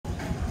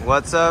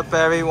What's up,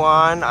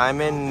 everyone? I'm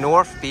in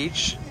North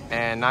Beach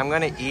and I'm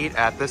gonna eat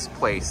at this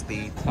place,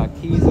 the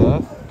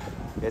Taquiza.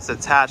 It's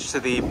attached to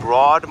the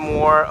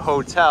Broadmore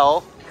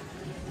Hotel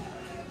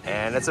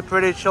and it's a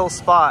pretty chill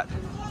spot.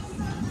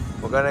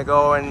 We're gonna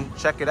go and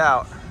check it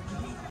out.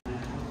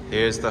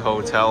 Here's the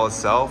hotel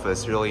itself.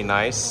 It's really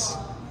nice.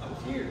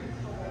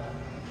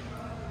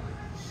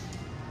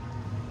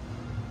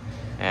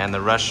 And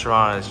the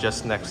restaurant is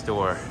just next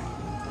door.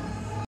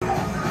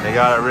 They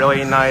got a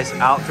really nice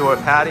outdoor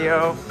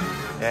patio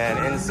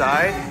and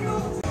inside.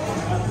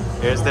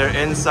 Here's their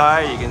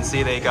inside. You can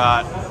see they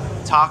got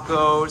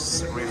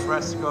tacos,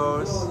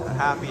 refrescos, a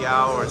happy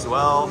hour as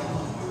well.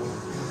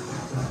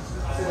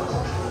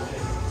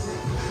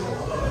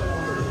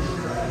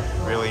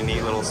 Really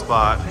neat little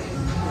spot.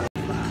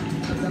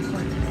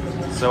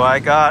 So I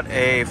got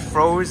a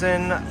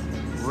frozen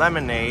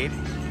lemonade,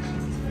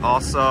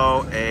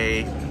 also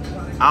a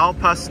al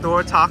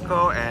pastor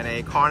taco and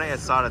a carne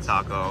asada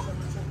taco.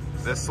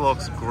 This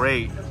looks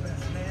great.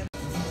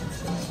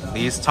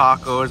 These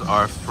tacos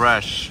are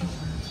fresh.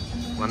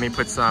 Let me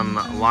put some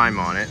lime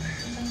on it.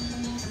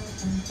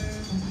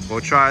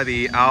 We'll try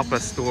the al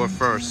pastor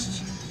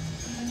first.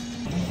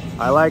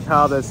 I like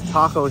how this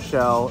taco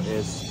shell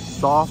is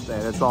soft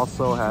and it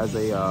also has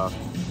a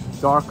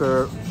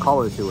darker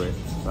color to it.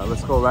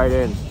 Let's go right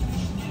in.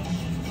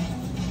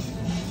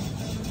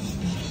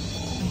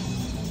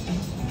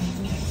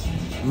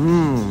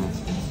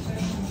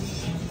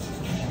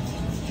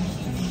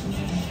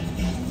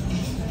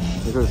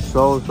 This is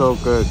so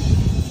good.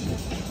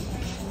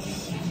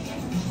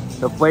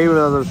 The flavor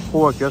of this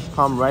pork just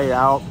come right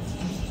out.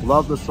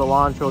 Love the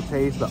cilantro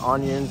taste, the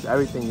onions,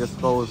 everything just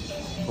goes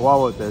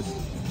well with this.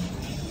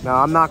 Now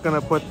I'm not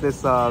gonna put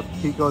this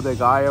pico de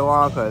gallo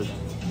on because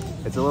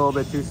it's a little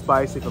bit too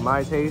spicy for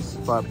my taste,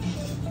 but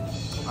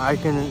I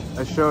can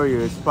assure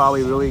you it's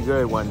probably really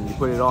good when you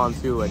put it on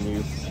too and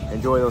you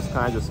enjoy those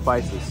kinds of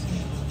spices.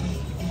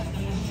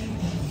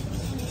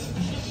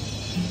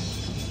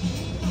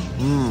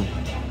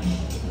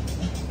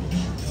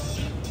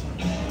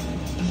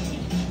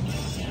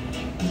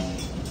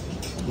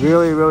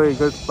 Really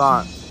good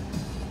spot.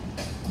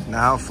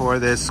 Now for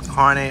this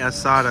carne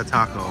asada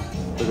taco.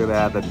 Look at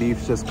that, the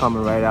beef's just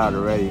coming right out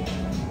already.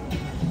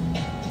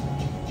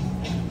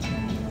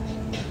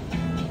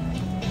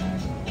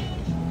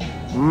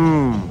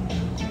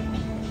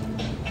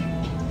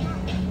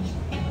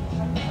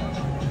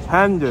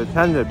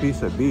 Tender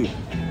piece of beef.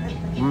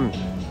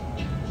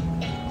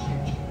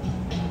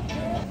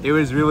 It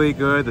was really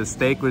good. The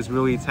steak was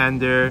really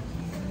tender.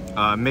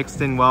 Mixed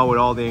in well with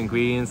all the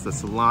ingredients, the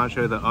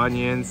cilantro, the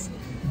onions.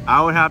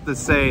 I would have to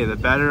say the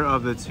better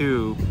of the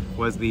two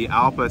was the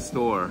al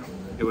pastor.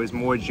 It was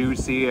more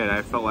juicy and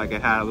I felt like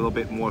it had a little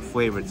bit more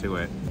flavor to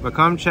it. But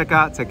come check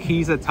out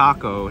Taquiza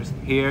Tacos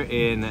here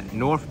in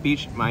North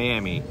Beach,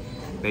 Miami.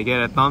 They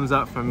get a thumbs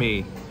up from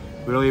me.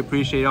 Really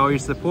appreciate all your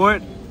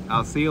support.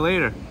 I'll see you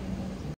later.